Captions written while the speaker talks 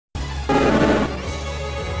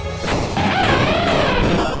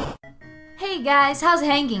Hey guys, how's it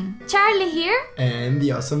hanging? Charlie here. And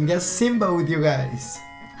the awesome guest Simba with you guys.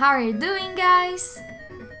 How are you doing, guys?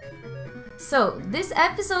 So, this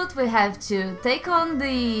episode we have to take on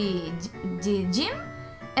the gym,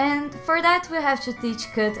 and for that we have to teach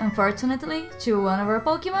Cut, unfortunately, to one of our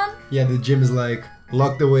Pokémon. Yeah, the gym is like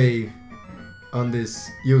locked away on this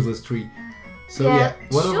useless tree. So yeah,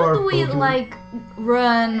 one of our should we Pokemon... like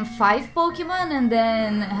run 5 Pokemon and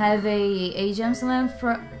then have a gem slam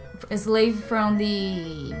slave from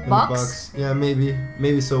the box? Yeah,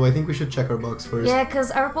 maybe so. I think we should check our box first. Yeah,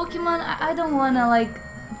 cause our Pokemon, I don't wanna like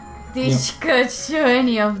teach Cut to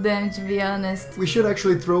any of them, to be honest. We should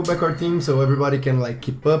actually throw back our team so everybody can like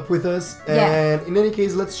keep up with us. And in any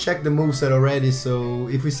case, let's check the moveset already. So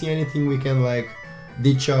if we see anything, we can like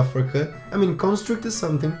ditch off or Cut. I mean, Constrict is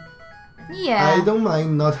something. Yeah. I don't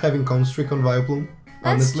mind not having Constrict on Vileplume,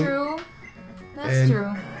 honestly. That's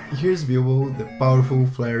true. Here's Bilbo, the powerful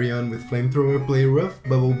Flareon with Flamethrower, Play Rough,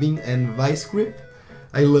 Bubble Beam, and Vice Grip.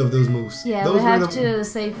 I love those moves. Yeah, those we have to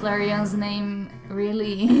say Flareon's name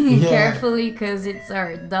really carefully because it's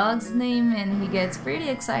our dog's name and he gets pretty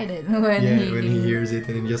excited when he hears it,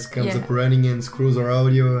 and he just comes up running and screws our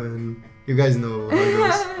audio, and you guys know how it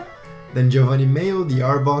goes. Then Giovanni Mayo, the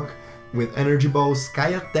Arbok, with Energy Ball, Sky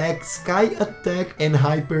Attack, and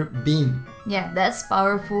Hyper Beam. Yeah, that's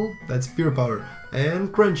powerful. That's pure power.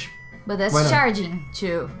 And Crunch. But that's charging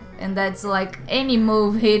too. And that's like any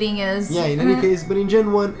move hitting us. Yeah, in any case, but in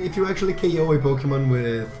Gen 1, if you actually KO a Pokemon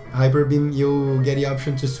with Hyper Beam, you get the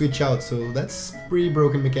option to switch out, so that's pretty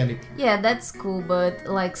broken mechanic. Yeah, that's cool, but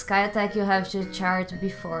like Sky Attack you have to charge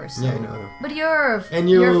before, so... Yeah, I know. But you're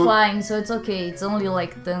flying, so it's okay, it's only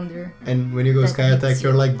like thunder. And when you go Sky Attack,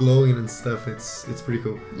 you're like glowing and stuff, it's pretty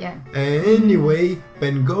cool. Yeah. Anyway,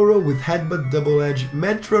 Pangoro with Headbutt Double Edge,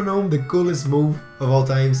 Metronome, the coolest move of all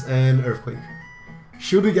times, and Earthquake.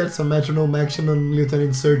 Should we get some metronome action on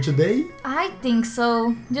Lieutenant Surge today? I think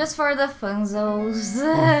so, just for the funzos.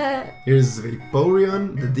 Here's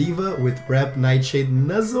Vaporeon, the Diva, with Wrap, Nightshade,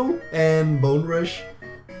 Nuzzle, and Bone Rush.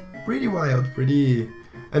 Pretty wild, pretty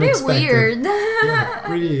unexpected. Pretty weird. Yeah,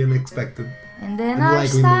 pretty unexpected. And then our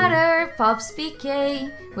starter, Pops PK,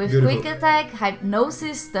 with Quick Attack,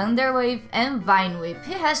 Hypnosis, Thunder Wave, and Vine Whip.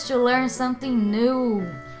 He has to learn something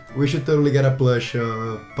new. We should totally get a plush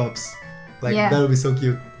Pops. Like, that would be so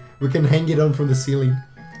cute. We can hang it on from the ceiling.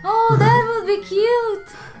 Oh, that would be cute!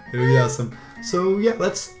 It would be awesome. So yeah,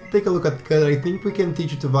 let's take a look at Cut. I think we can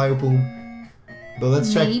teach it to Vileplume. But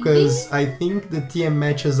let's check, because I think the TM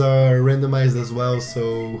matches are randomized as well,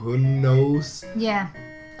 so who knows? Yeah.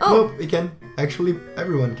 Oh! Nope, it can. Actually,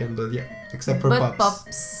 everyone can, but yeah, except for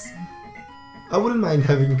Pops. I wouldn't mind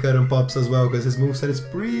having Cut on Pops as well, because his moveset is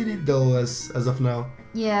pretty dull as of now.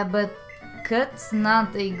 Yeah, but Cut's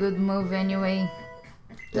not a good move anyway.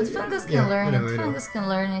 But Fungus can learn it. Fungus can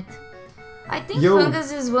learn it. I think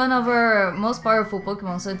Fungus is one of our most powerful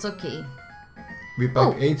Pokemon, so it's okay. We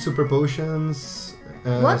pack 8 Super Potions,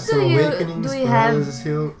 what some Awakenings, Paralysis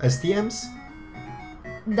Heal, STMs?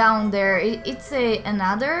 Down there, it's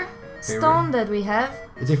another stone that we have.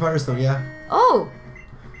 It's a Firestone, yeah. Oh!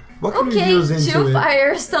 What can you use into 2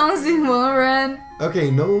 Firestones in one run. Okay,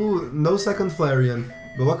 no second Flareon.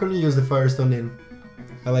 But what can you use the Firestone in?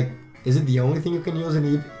 Is it the only thing you can use in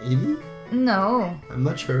Eevee? No. I'm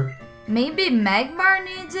not sure. Maybe Magmar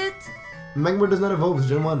needs it? Magmar does not evolve, it's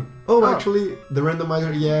Gen 1. Oh, actually, the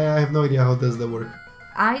randomizer, yeah, I have no idea how does that work.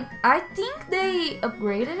 I think they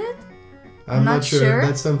upgraded it? I'm not sure.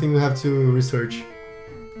 That's something we have to research.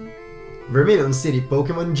 Vermilion City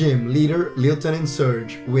Pokemon Gym, leader, Lieutenant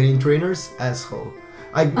Surge, winning trainers, asshole.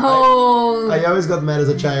 I always got mad as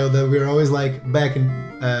a child that we were always like back in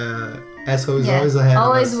asshole is always ahead.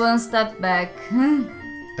 Always one step back.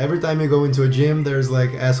 Every time you go into a gym, there's like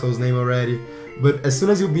asshole's name already. But as soon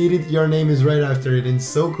as you beat it, your name is right after it, and it's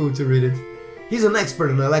so cool to read it. He's an expert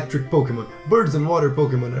on electric Pokemon. Birds and water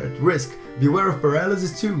Pokemon are at risk. Beware of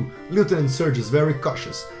paralysis too. Lieutenant Surge is very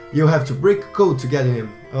cautious. You'll have to break code to get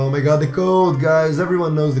him. Oh my god, the code, guys!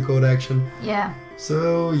 Everyone knows the code action. Yeah.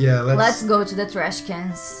 So yeah, let's go to the trash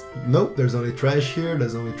cans. Nope, there's only trash here,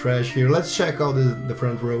 there's only trash here. Let's check out the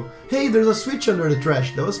front row. Hey, there's a switch under the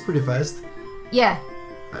trash. That was pretty fast. Yeah.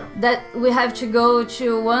 That we have to go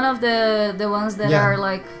to one of the ones that are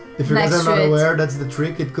like if you guys are not aware, that's the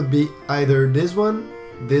trick. It could be either this one,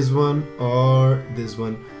 or this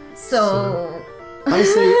one. So I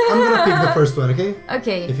say I'm gonna pick the first one, okay?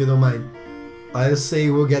 Okay. If you don't mind. I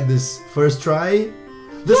say we'll get this first try.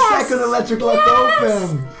 The second electric lock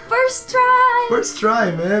open! First try! First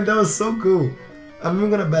try, man, that was so cool.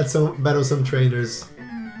 I'm gonna battle some trainers.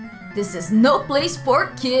 This is no place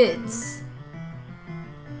for kids.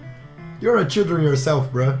 You're a children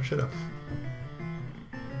yourself, bruh. Shut up.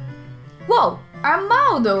 Whoa,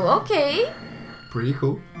 Armaldo, okay. Pretty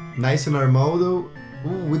cool. Nice and Armaldo.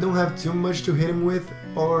 Ooh, we don't have too much to hit him with.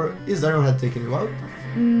 Or is Ironhead taking you out?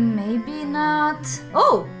 Maybe not.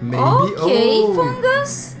 Oh, Maybe. okay, Oh.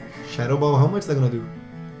 Fungus. Shadow Ball, how much is that gonna do?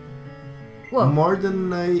 Whoa. More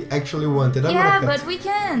than I actually wanted. I'm Yeah, gonna cut. but we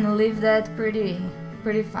can leave that pretty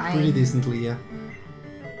fine. Pretty decently, yeah.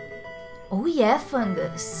 Oh yeah,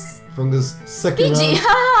 Fungus. Fungus second PG.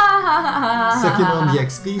 on, second on the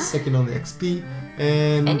XP, second on the XP,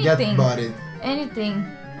 and Anything. get bodied. Anything.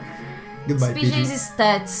 Goodbye, PG. PG's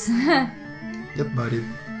stats. Get bodied.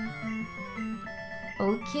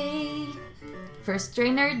 Okay. First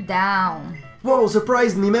trainer down. Whoa,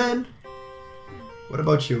 surprised me, man! What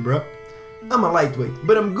about you, bro? I'm a lightweight,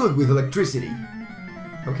 but I'm good with electricity.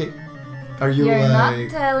 Okay. Are you You're not like...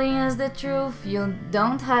 telling us the truth. You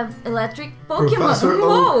don't have electric Pokemon. Professor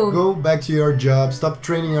Whoa. Oak, go back to your job. Stop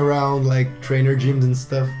training around like trainer gyms and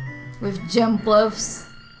stuff. With jump bluffs.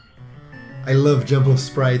 I love Jump of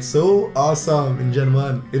Sprite, so awesome in Gen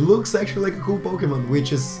 1. It looks actually like a cool Pokemon,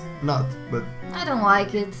 which is not, but... I don't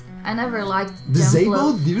like it. I never liked Disable?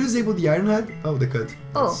 jump bluff. Did you disable the Ironhead? Oh, the cut.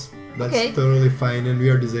 That's okay. totally fine, and we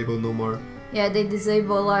are disabled no more. Yeah, they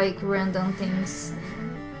disable like random things.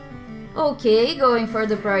 Okay, going for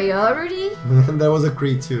the priority. And that was a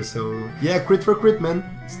crit too, so... Yeah, crit for crit, man.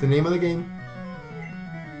 It's the name of the game.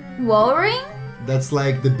 Walring? That's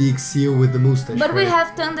like the big seal with the mustache, But we right?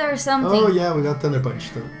 have Thunder something. Oh yeah, we got Thunder Punch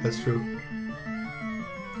though. That's true.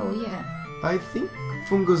 Oh yeah. I think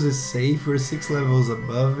Fungus is safe. We're 6 levels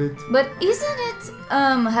above it. But isn't it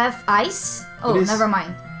have ice? Oh, It is. never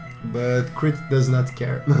mind. But crit does not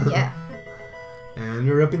care. Yeah. And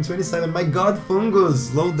we're up in 27. My god, Fungus!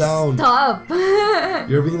 Slow down. Stop.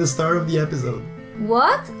 You're being the star of the episode.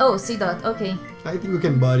 What? Oh, C dot. Okay. I think we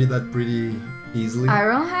can body that pretty easily.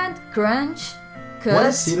 Ironhead, Crunch, What I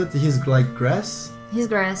Cut. see that he's like grass? His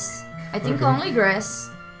grass. I think Okay. only grass.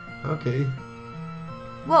 Okay.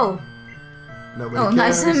 Whoa. Nobody Oh, cares.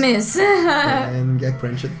 nice and miss. And get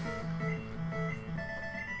crunched.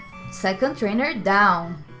 Second trainer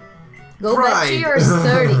down. Go back to Fried. your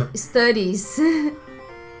studies.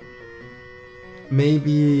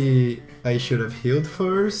 Maybe I should have healed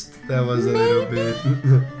first. That was a little bit...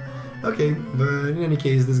 Okay, but in any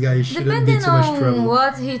case, this guy shouldn't be Depending too much on trouble.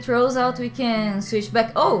 what he throws out, we can switch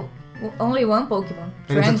back. Oh, only one Pokemon.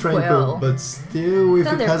 And it's a Tranquil, but still, if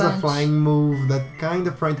Thunder it has Punch. a flying move, that kind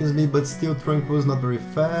of frightens me, but still Tranquil is not very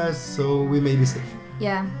fast, so we may be safe.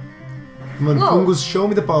 Yeah. Come on, Whoa. Fungus, show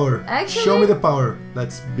me the power. Actually- Show me the power.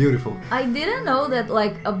 That's beautiful. I didn't know that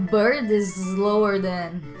like a bird is slower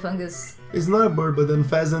than Fungus. It's not a bird, but then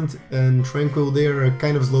Pheasant and Tranquil, they are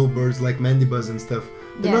kind of slow birds like Mandibuzz and stuff.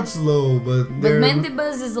 They're Yeah. not slow, but But they're...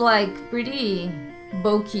 Mandibuzz is like pretty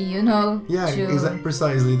bulky, you know? Yeah, to-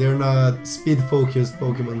 precisely. They're not speed-focused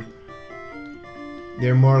Pokemon.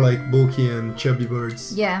 They're more like bulky and chubby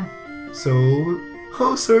birds. Yeah. So...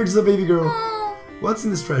 Oh, Surge is a baby girl. Oh, What's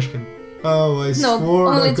in this trash can? Oh, I no, swore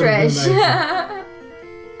only that could have been trash. nice.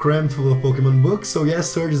 Crammed full of Pokemon books, so yes,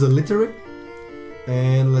 Surge is illiterate.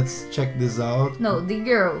 And let's check this out. No, the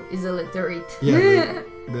girl is illiterate. Yeah,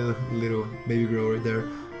 the little baby girl right there.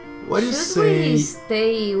 What do you Should say? we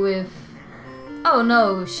stay with... Oh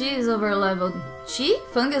no, she is over leveled. She?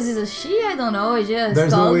 Fungus is a she? I don't know, I just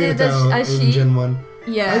There's no called way to it tell a in she. Gen 1.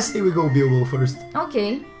 Yeah. I say we go Bilbo first.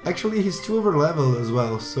 Okay. Actually, he's 2 over leveled as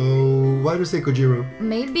well, so why do you say Kojiro?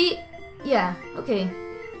 Maybe... Yeah, okay.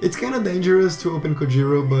 It's kind of dangerous to open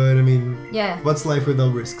Kojiro, but I mean, Yeah. what's life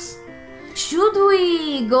without risks? Should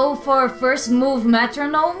we go for first move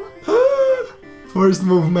metronome? First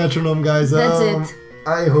move metronome, guys. That's it.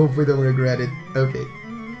 I hope we don't regret it. Okay.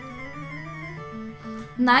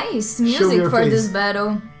 Nice Show me music your for face. this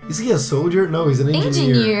battle. Is he a soldier? No, he's an engineer.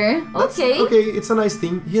 Engineer. That's- Okay. Okay, it's a nice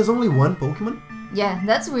thing. He has only 1 Pokemon? Yeah,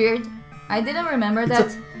 that's weird. I didn't remember It's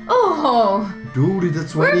that. Oh, Dude,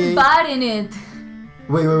 it's a we're 28. batting it.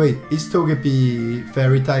 Wait. Is Togepi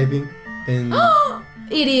fairy typing? And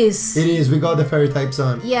It is. it is, we got the fairy types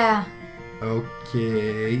on. Yeah,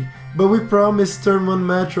 Okay. But we promised turn 1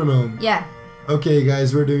 metronome. yeah. Okay,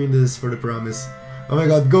 guys, we're doing this for the promise. Oh my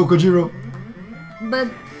god, go Kojiro! But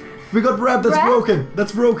We got Wrap, that's Wrap? broken!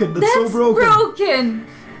 That's broken! That's so that's broken! broken.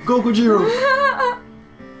 Go Kojiro!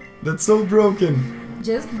 That's so broken!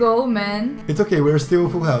 Just go, man. It's okay, we're still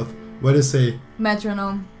full health. What do you say?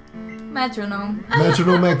 Metronome. Metronome.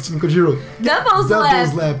 Metronome action, Kojiro! Double Double slap.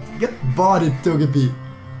 slap! Get bodied, Togepi!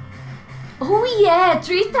 Oh yeah,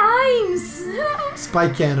 3 times.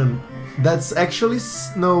 Spike Cannon. That's actually...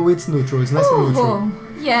 No, it's neutral, it's nice and neutral.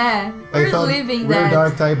 Yeah, I we're thought living we're that.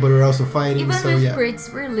 dark type, but we're also fighting, Even so with yeah.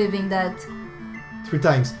 crits, we're living that. 3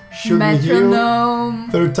 times. Should we heal?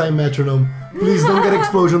 Metronome. 3rd time metronome. Please don't get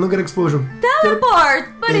explosion, don't get explosion.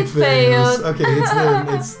 Teleport, but it failed. Okay,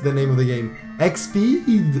 it's the name of the game.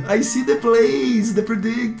 X-Speed! I see the plays, the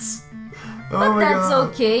predicts. Oh But my that's god.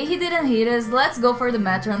 okay, he didn't hit us. Let's go for the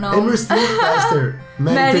metronome. And we're still faster.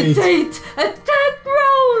 Meditate. Attack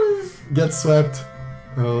Rose! Get swept.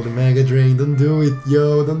 Oh, the Mega Drain. Don't do it,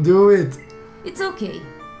 yo. Don't do it. It's okay.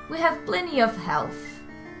 We have plenty of health.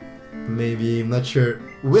 Maybe, I'm not sure.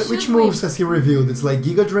 Which Should moves we- has he revealed? It's like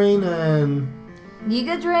Giga Drain and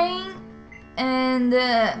Giga Drain and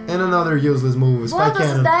another useless move, Spy what was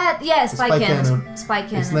Cannon. that? Yeah, Spy Spy Cannon. Cannon. Spy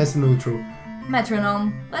Cannon. It's nice and neutral.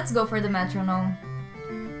 Metronome. Let's go for the metronome.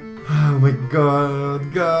 Oh my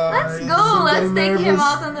god, guys. Let's go. I'm Let's getting take him nervous.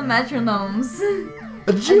 out on the metronomes.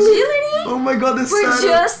 Agility? Oh my god, this We're setup.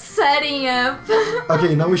 just setting up.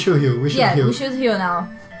 Okay, now we should heal. We should Yeah, heal. we should heal now.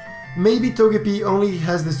 Maybe Togepi only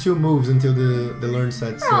has these 2 moves until the learn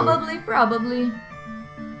set. So Probably.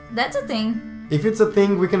 That's a thing. if it's a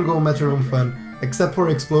thing, we can go Metronome Fun. Except for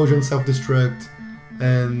Explosion, Self-Destruct,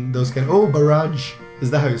 and those kind. Oh, Barrage. Is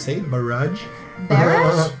that how you say it? Barrage?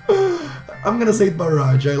 Barrage? I'm gonna say it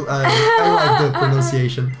Barrage. I like the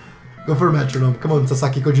pronunciation. Go for Metronome. Come on,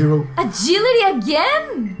 Sasaki Kojiro. Agility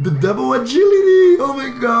again? The double agility! Oh my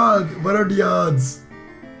god! What are the odds?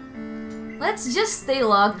 Let's just stay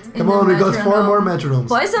locked in Come the on, we got 4 metronome. more Metronomes.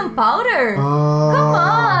 Poison powder! Oh, Come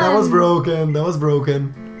on! that was broken. That was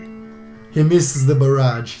broken. He misses the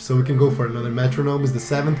barrage, so we can go for another metronome. Is the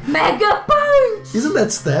 7th? Mega punch! Isn't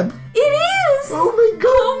that stab? It is! Oh my god!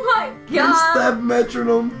 Oh my The god! stab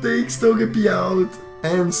metronome takes Togepi out,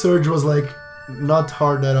 and Surge was like not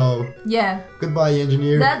hard at all. Yeah, Goodbye,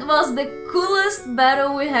 engineer. that was the coolest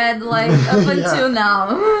battle we had like up Yeah. until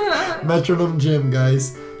now. Metronome Gym,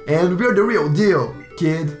 guys, and we're the real deal,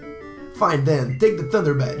 kid. Fine then, take the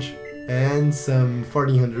Thunder Badge and some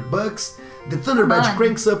 1,400 bucks. The Thunder Come Badge on.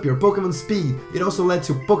 cranks up your Pokemon speed. It also lets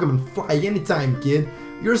your Pokemon fly anytime, kid.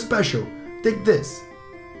 You're special. Take this.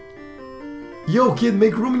 Yo, kid,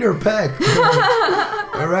 make room in your pack.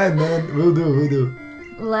 Alright, man. We'll do.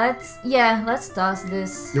 Let's toss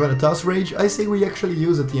this. You wanna toss Rage? I say we actually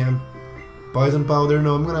use a TM. Poison Powder?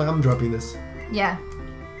 No, I'm dropping this. Yeah.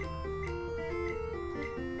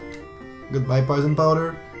 Goodbye, Poison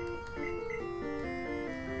Powder.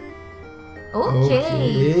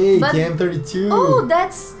 Okay. But TM32. oh,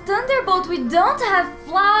 that's Thunderbolt. We don't have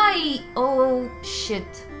Fly. Oh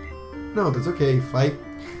shit. No, that's okay. Fight.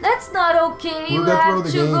 That's not okay. We'll You get through have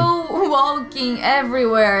the to game. go walking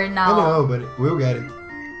everywhere now. I know, but we'll get it.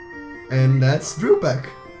 And that's Drill Peck.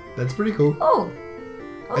 That's pretty cool. Oh.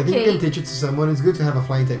 I think you Okay. can teach it to someone. It's good to have a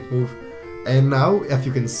flying type move. And now, if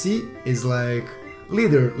you can see, is like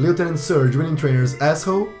leader, Lieutenant Surge, winning trainers,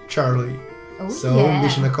 asshole, Charlie. Oh So yeah.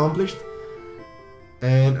 mission accomplished.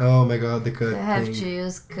 And oh my god, the cut I have thing. to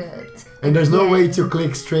use cut. And there's no Again. way to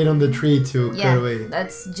click straight on the tree to Yeah, cut away.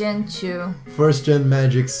 that's Gen 2. First gen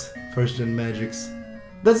magics.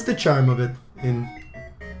 That's the charm of it. In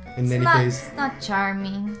any case. It's not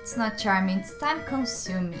charming. It's not charming. It's time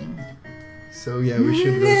consuming. So yeah, we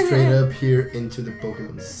should go straight up here into the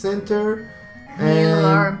Pokemon Center. Heal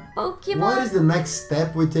our Pokemon. What is the next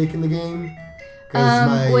step we take in the game?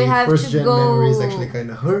 Because we my have first to gen go- memory is actually kind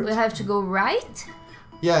of hurt. We have to go right.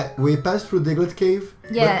 Yeah, we passed through Diglett Cave.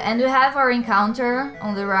 Yeah, and we have our encounter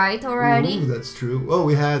on the right already. Ooh, that's true. Oh,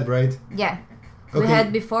 we had, right? Yeah. We Okay.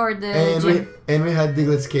 had before the And gym. we had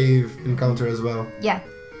Diglett's Cave encounter as well. Yeah.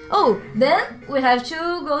 Oh, then we have to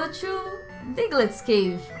go to Diglett's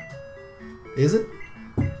cave. Is it?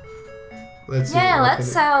 Let's see. Yeah, what let's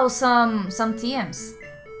can sell some TMs.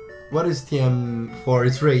 What is TM for?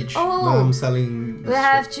 It's Rage. Oh, Now I'm selling. We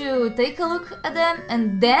have to take a look at them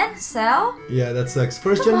and then sell. Yeah, that sucks.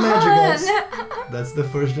 First gen Come magic, guys. on. That's the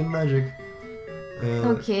first gen magic.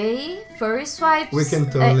 Okay, furry swipes. We can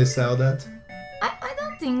totally sell that. I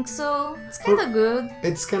don't think so. It's kind of good.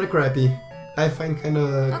 It's kind of crappy. I find kind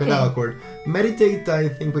of Okay. awkward. Meditate, I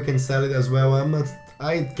think we can sell it as well.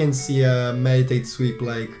 I can see a meditate sweep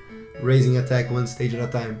like raising attack one stage at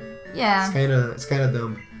a time. Yeah. It's kind of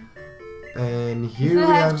dumb. And If here you we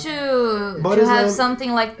have have to Body have Slam.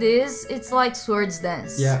 something like this, it's like Swords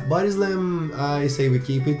Dance. yeah, Body Slam. I say we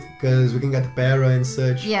keep it because we can get the para and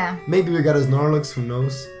such. Yeah. Maybe we got a Snorlax, who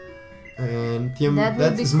knows? And That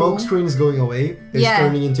would be smoke cool. screen is going away. It's Yeah.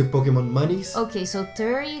 turning into Pokemon monies. Okay, so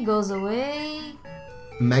 30 goes away.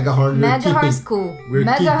 Mega Horn, we're Mega Horn's keeping. cool. We're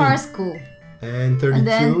Mega keeping. Horn's cool. And 32. And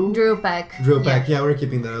then Drill Pack. Drill Pack, yeah, we're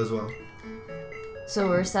keeping that as well. So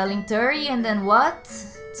we're selling 30 and then what?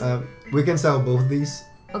 We can sell both these.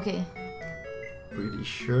 Okay. Pretty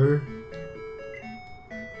sure.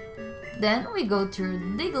 Then we go through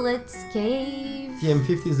Diglett's cave.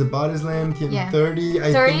 TM50 is the body slam. TM30, Yeah.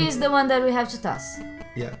 I 30 think. is the one that we have to toss.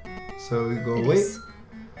 Yeah. So we go It away. is.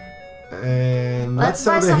 And Let's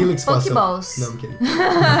sell buy the some Helix fossil. Pokeballs. No, I'm kidding.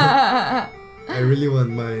 I really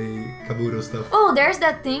want my Kabuto stuff. Oh, there's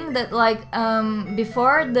that thing that like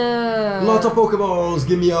before the Lots of Pokeballs!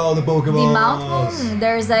 Give me all the Pokeballs! the Mount Moon,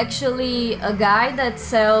 there's actually a guy that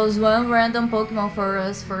sells one random Pokemon for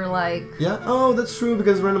us for like Yeah, oh, that's true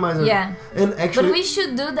because randomizer. yeah. And actually, But we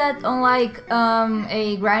should do that on like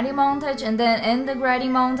a grinding montage and then end the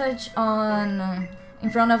grinding montage on in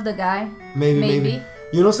front of the guy. maybe.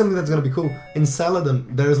 You know something that's gonna be cool? In Saladin,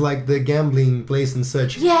 there's like the gambling place and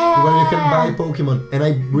such. Yeah! Where you can buy Pokemon. And I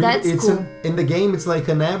really, That's it's cool. in the game, it's like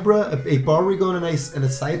an Abra, a Porygon, and a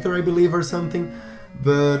Scyther, I believe, or something.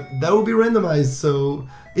 But that will be randomized, so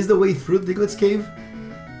is the way through Diglett's cave?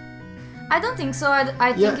 I don't think so. I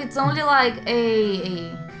think Yeah. it's only like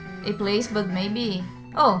a place, but maybe.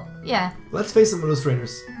 Oh, yeah. Let's face some of those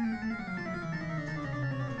trainers.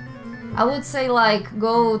 I would say like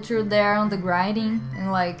go through there on the grinding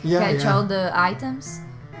and like catch all the items.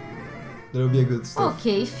 That'll be a good stuff.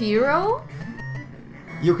 Okay, Firo.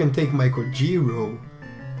 You can take my Kojiro.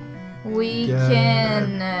 We Yeah.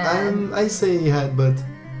 can. I say head, but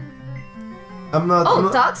I'm not. Oh, I'm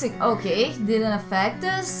not- toxic. Okay, didn't affect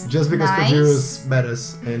us. Just because Nice. Kojiro's badass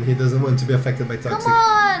and he doesn't want to be affected by Come toxic.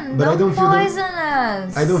 on, But I don't feel the- poison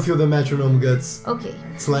us. I don't feel the metronome guts. Okay.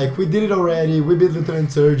 It's like we did it already. We beat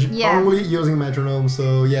Lieutenant Surge Yeah. only using metronome.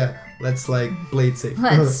 So yeah, let's like play it safe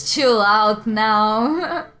Let's chill out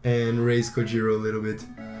now. and raise Kojiro a little bit.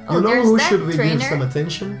 Oh, You know there's who that should we give trainer. some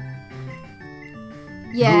attention?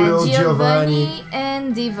 Yeah, Guido, Giovanni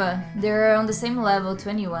and Diva. They're on the same level,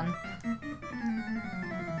 21.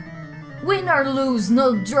 Win or lose,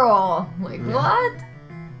 no draw. Like, Yeah. what?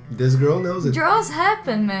 This girl knows it. Draws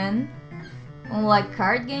happen, man. Unlike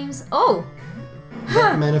card games. Oh!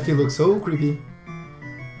 That Manaphy looks so creepy.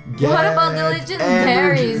 What about the Get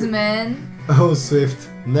legendaries, energy. man? Oh, Swift,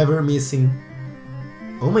 never missing.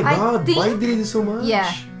 Oh my I god, why think- did he do so much?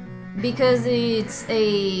 Yeah. Because it's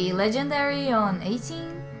a legendary on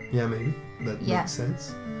 18. Yeah, maybe. That Yeah. makes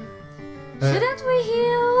sense. Shouldn't we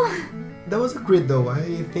heal? That was a crit though, I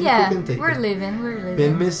think Yeah, we can take we're it. living, we're living.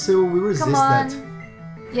 Pin missile, we resist Come on. that.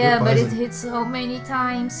 Yeah, You're but it poison. hits so many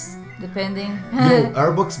times, depending. Yo,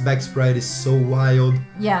 Arbok's back sprite is so wild.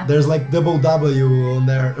 Yeah. There's like double W on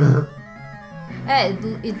there. Yeah,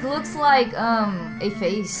 it looks like a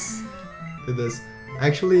face. It does.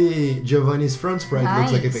 Actually, Giovanni's front sprite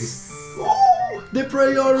looks like a face. Oh, the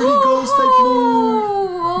priority ghost type move!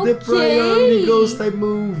 Oh, The priority okay. ghost type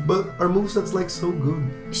move, but our moveset's like so good.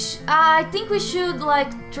 I think we should like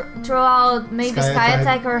throw out maybe Sky Sky Attack.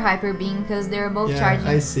 Attack or Hyper Beam because they're both Yeah, charging.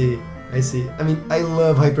 I see. I mean, I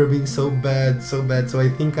love Hyper Beam so bad, so I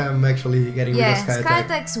think I'm actually getting rid of Yeah, Sky Sky Attack.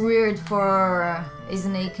 Attack's weird for a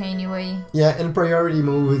snake anyway. Yeah, and priority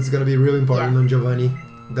move is gonna be real important Yeah. on Giovanni.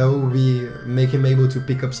 That will be make him able to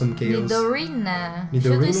pick up some chaos. Nidorina.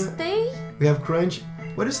 Should we Nidorina? stay? We have Crunch.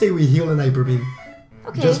 What do you say we heal an Hyper Beam?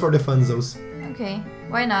 Okay. Just for the funzos. Okay,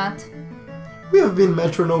 why not? We have been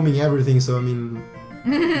metronoming everything, so I mean,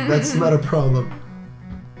 that's not a problem.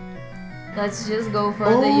 Let's just go for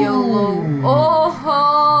Oh. the YOLO. Oh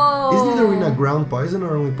ho! Is Nidorina ground poison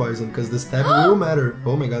or only poison? Because the stab will matter.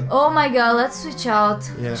 Oh my god. Oh my god, let's switch out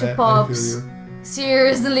Yeah, to I Pops. feel you.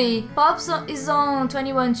 Seriously, Pops is on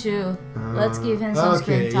 21 too. Let's give him some Okay,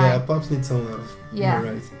 screen time. yeah, Pops needs some love. Yeah.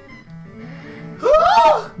 You're right.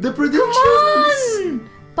 Oh, the Come predictions! on!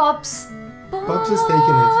 Pops. Pops is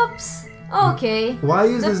taking it. Pops. Okay. Why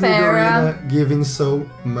is The this para. Nidorina giving so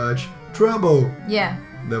much trouble? Yeah.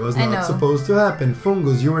 That was I not know. supposed to happen.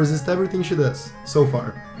 Fungus, you resist everything she does, so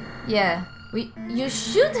far. Yeah. You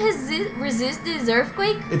should resist this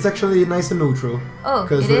earthquake. It's actually nice and neutral. Oh,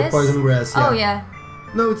 Because it we're is? poison grass, yeah. Oh yeah.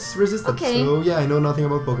 No, it's resistant. Okay. So yeah, I know nothing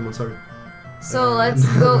about Pokemon, sorry. So let's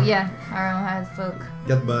go. Yeah. Iron Head. Fuck.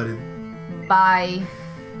 Get bodied. Bye.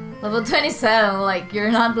 Level 27. Like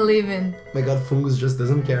you're not leaving. My god, Fungus just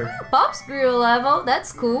doesn't care. Pops grew a level.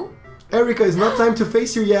 That's cool. Erica, it's not time to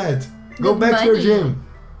face you yet. Go Good back to your money. gym.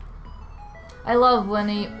 I love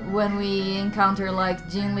when we encounter like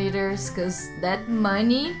gym leaders, cause that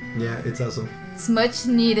money, Yeah, it's awesome. it's much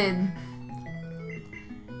needed.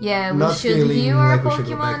 Yeah, we Not should feeling heal our like we should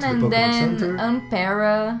go back Pokemon to the and Pokemon then Center.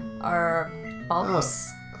 unpara our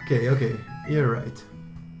Pops. Okay, you're right.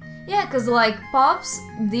 Yeah, cause like Pops,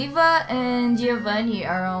 Diva, and Giovanni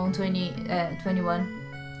are on 21.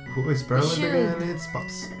 Who is Parallel should. again? It's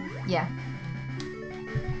Pops. Yeah.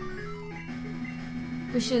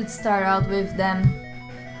 we should start out with them.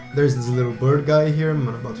 There's this little bird guy here. I'm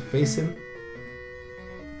about to face him.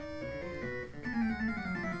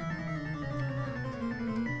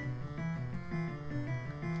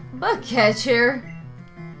 Bug catcher.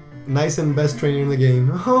 Nice and best trainer in the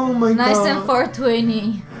game. Oh my god. Nice and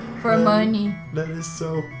 420 for money. That is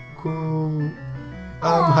so cool.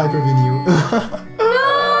 I'm hyper-being you.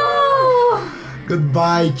 No!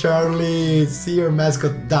 Goodbye, Charlie. See your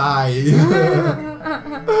mascot die.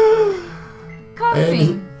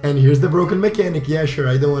 Coughing. And here's the broken mechanic. Yeah, sure.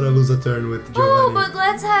 I don't want to lose a turn with Giovanni. Oh, but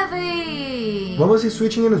let's have a... What was he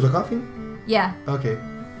switching in? Was it coughing? Yeah. Okay.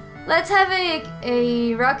 Let's have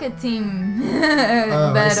a rocket team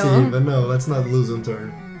I battle. see, but no, let's not lose on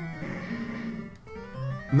turn.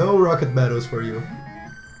 No rocket battles for you.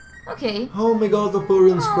 Okay. Oh my god,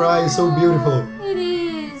 Vaporeon's cry is so beautiful. It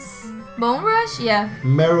is. Bone Rush? Yeah.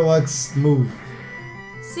 Marowak's move.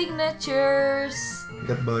 Signatures.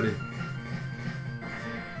 Get buddy.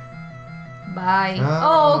 Bye. Ah.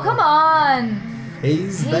 Oh, come on.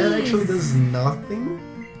 Haze? That actually Haze. does nothing?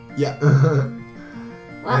 Yeah.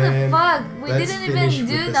 What the And fuck? We let's didn't finish even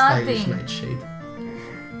with do the stylish nothing. Nightshade.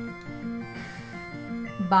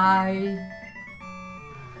 Bye.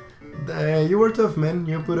 You were tough, man.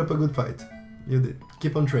 You put up a good fight. You did.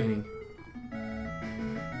 Keep on training.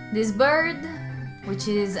 This bird, which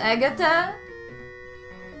is Agatha.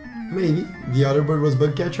 Maybe. The other bird was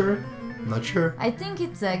Bugcatcher? Not sure. I think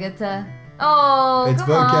it's Agatha. Oh, It's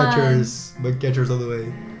come on. Bugcatchers. Bugcatchers all the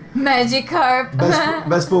way. Magikarp.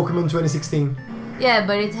 Best Pokemon 2016. Yeah,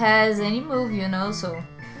 but it has any move, you know, so...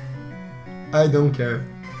 I don't care.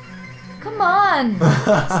 Come on!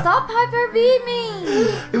 Stop hyper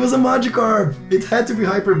beaming! It was a Magikarp! It had to be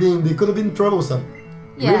Hyper Beam. They could have been troublesome.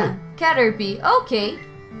 Yeah, Really? Caterpie. Okay,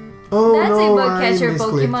 Oh that's no, a bug I catcher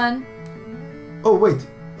misclicked. Pokemon. Oh wait.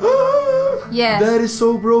 Yeah. That is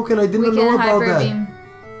so broken. I didn't We know can about hyper that. beam.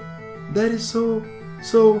 That is so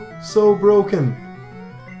broken.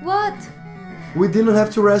 What? We didn't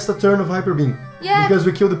have to rest a turn of Hyper Beam. Yeah. Because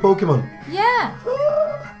we killed the Pokemon. Yeah.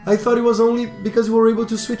 I thought it was only because we were able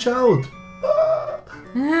to switch out.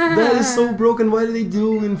 That is so broken. Why did they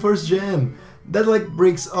do in first gen? That like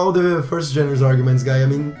breaks all the first geners arguments, guy. I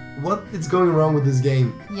mean, what is going wrong with this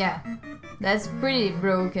game? Yeah, that's pretty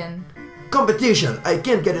broken. Competition! I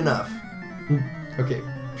can't get enough. Okay,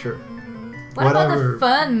 sure. What about the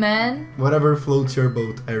fun, man? Whatever floats your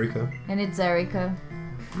boat, Erika. And it's Erika.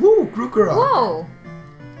 Woo, Krokorok! Whoa!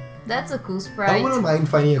 That's a cool I sprite. wouldn't mind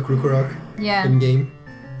finding a Krokorok Yeah, in game.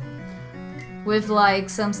 with like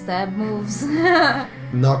some stab moves.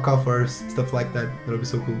 Knockoff or stuff like that. That would be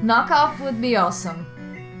so cool. Knockoff would be awesome.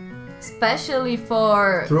 Especially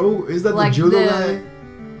for... Throw? Is that like the judo the- guy?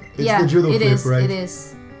 It's yeah, the judo it flip, is, right? it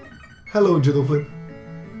is. Hello, judo flip.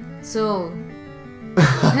 So...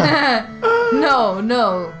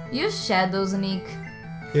 no. Use Shadow Sneak.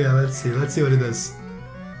 Yeah, let's see what it does.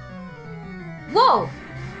 Whoa!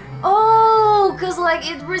 Oh, cause like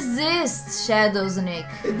it resists Shadow Sneak.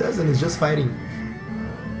 It doesn't, it's just fighting.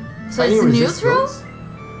 So Fighting it's resists neutral? those?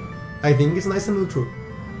 I think it's nice and neutral.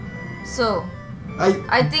 So,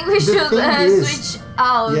 I think we the should thing is- switch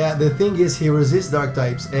out. Yeah, the thing is he resists dark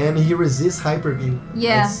types and he resists Hyper Beam.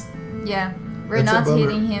 Yeah. That's, Yeah, we're That's a not bummer.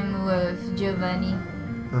 hitting him with Giovanni.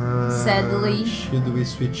 Sadly. Should we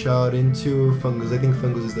switch out into Fungus? I think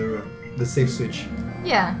Fungus is the safe switch.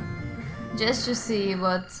 Yeah, just to see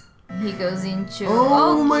what he goes into.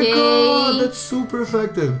 Oh my Okay. god, that's super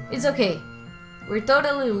effective. It's okay. We're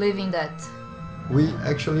totally living that. We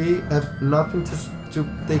actually have nothing to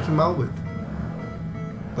take him out with.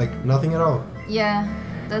 Like, nothing at all. Yeah,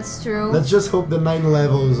 that's true. Let's just hope the 9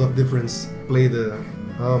 levels of difference play the...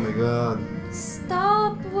 Oh my god.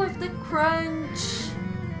 Stop with the crunch.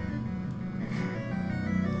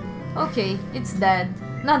 Okay, it's dead.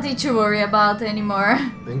 Nothing to worry about anymore.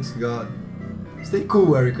 Thanks God. Stay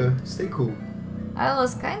cool, Erika. Stay cool. I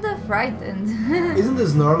was kind of frightened. Isn't the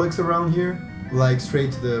Snorlax around here? Like,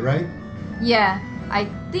 straight to the right? Yeah, I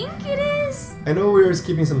think it is. I know we're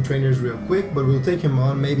skipping some trainers real quick, but we'll take him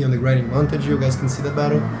on, maybe on the grinding montage. You guys can see that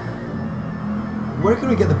battle. Where can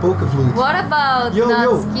we get the Poke Flute? What about Yo, not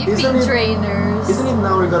yo, skipping isn't it- trainers? Isn't it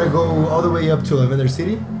now we gotta go all the way up to Lavender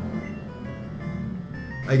City?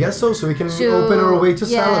 I guess so, so we can open our way to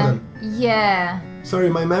Saladin. Yeah. Sorry,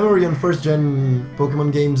 my memory on first gen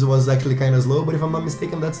Pokemon games was actually kinda slow, but if I'm not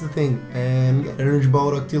mistaken, that's the thing. And get Energy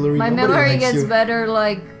Ball, Octillery, My nobody memory likes gets you. better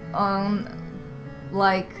like on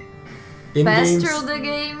In fast games, through the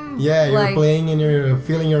game. yeah, you're like, playing and you're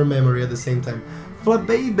feeling your memory at the same time.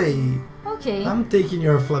 Okay. I'm taking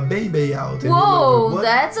your Flabebe out. And you're Whoa, like, what?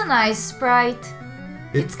 that's a nice sprite.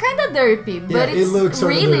 It's kind of derpy, but it looks it's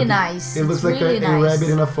sorta really derpy. nice. It looks It's like really a nice. rabbit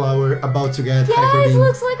in a flower about to get Yeah, hyper it beam.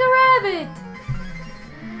 looks like a rabbit.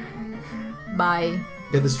 Bye.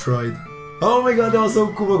 Get destroyed. Oh my god, that was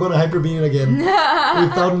so cool. We're gonna hyper beam it again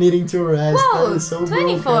without needing to rest. Whoa, That is so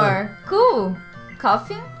 24. broken. Cool.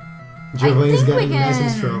 Coughing? Giovanni's think we getting nice and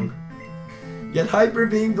can- strong. Get hyper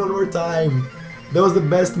beamed one more time. That was the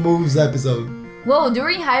best moves episode. Whoa,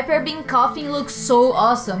 during Hyper Beam, coughing looks so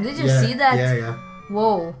awesome. Did you see that? Yeah.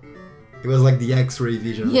 Whoa. It was like the X-ray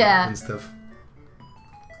vision Yeah. and stuff.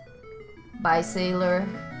 Bye, Sailor.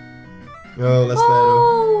 Oh, let's battle.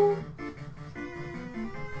 Oh!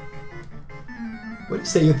 What do you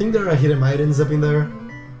say? You think there are hidden items up in there?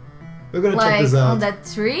 We're gonna check Like this out. on that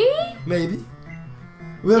tree? Maybe.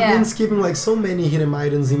 We have Yeah. been skipping like so many hidden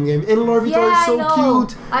items in game. And Larvitar Yeah, is so I know.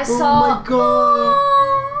 cute. I oh saw. my god.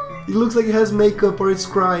 It looks like it has makeup or it's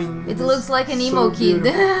crying. It It's looks like an so emo kid.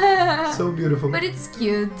 beautiful. So beautiful. But it's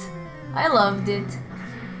cute. I loved it.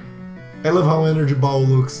 I love how Energy Ball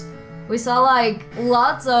looks. We saw like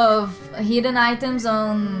lots of hidden items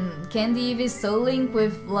on Candy Eevee's Soul Link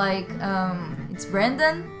with like it's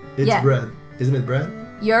Brandon. It's Yeah. bread. Isn't it bread?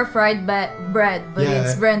 Your fried bread, but Yeah.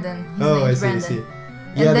 it's Brandon. His Oh, I name's see, I Brandon. see.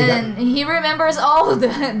 And Yeah, they then he remembers all the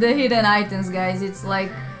hidden items, guys. It's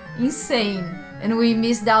like insane. And we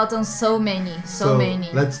missed out on so many.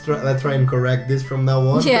 Let's try and correct this from now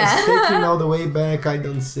on. Yeah. Because taking all the way back, I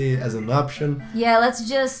don't see it as an option. Yeah, let's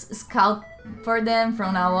just scout for them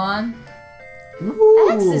from now on. Woo!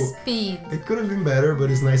 Access speed. It could have been better, but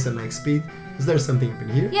it's nice at max speed. Is there something up in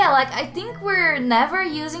here? Yeah, like I think we're never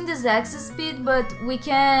using this access speed, but we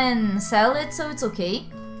can sell it, so it's okay.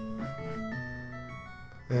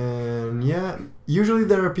 And yeah, usually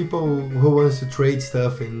there are people who wants to trade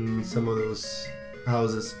stuff in some of those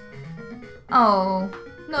houses. Oh,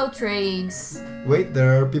 no trades. Wait,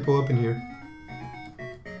 there are people up in here.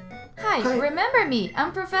 Hi, Hi. remember me?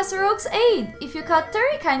 I'm Professor Oak's aide. If you caught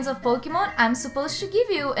 30 kinds of Pokemon, I'm supposed to give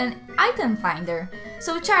you an item finder.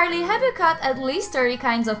 So Charlie, have you caught at least 30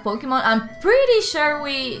 kinds of Pokemon? I'm pretty sure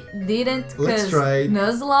we didn't, Let's try.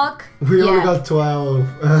 Nuzlocke. We only got 12.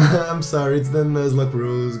 I'm sorry, it's the Nuzlocke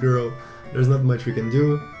rules, girl. There's not much we can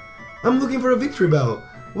do. I'm looking for a victory bell.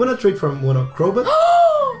 Wanna trade from one of Crobat?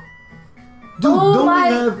 Dude,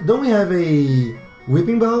 Oh don't we have a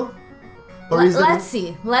whipping bell? Or is Let's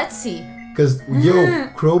see. Because yo,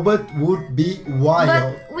 Crobat would be wild.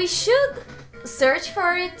 But we should search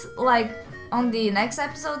for it like on the next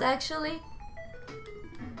episode actually.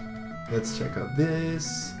 Let's check out this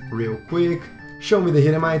real quick. Show me the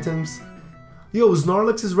hidden items. Yo,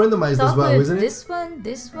 Snorlax is randomized Talk as well, with isn't it?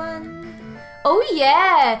 this one. Oh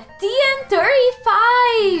yeah!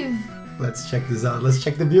 TM35! Let's check this out. Let's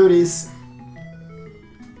check the beauties.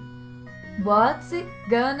 What's it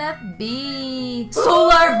gonna be?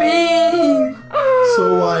 Solar Beam!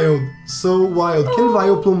 So wild. So wild. Can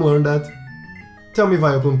Vileplume learn that? Tell me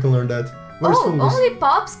Vileplume can learn that. Where's Oh, Fungus? only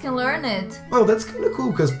Pops can learn it. Oh, that's kind of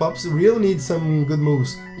cool because Pops really needs some good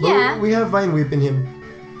moves. But Yeah. we have Vine Whip in him.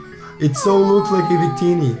 It so looks like a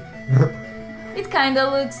Victini. It kinda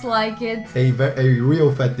looks like it. a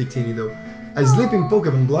real fat Victini though. A sleeping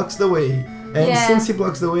Pokemon blocks the way. And Yeah. since he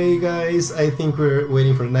blocks the way, guys, I think we're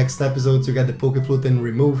waiting for the next episode to get the Pokeflute and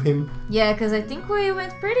remove him. Yeah, because I think we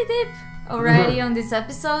went pretty deep already on this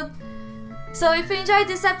episode. So if you enjoyed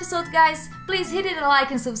this episode, guys, please hit it a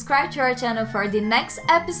like and subscribe to our channel for the next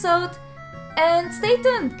episode. And stay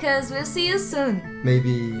tuned, because we'll see you soon.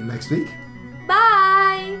 Maybe next week?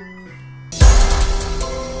 Bye!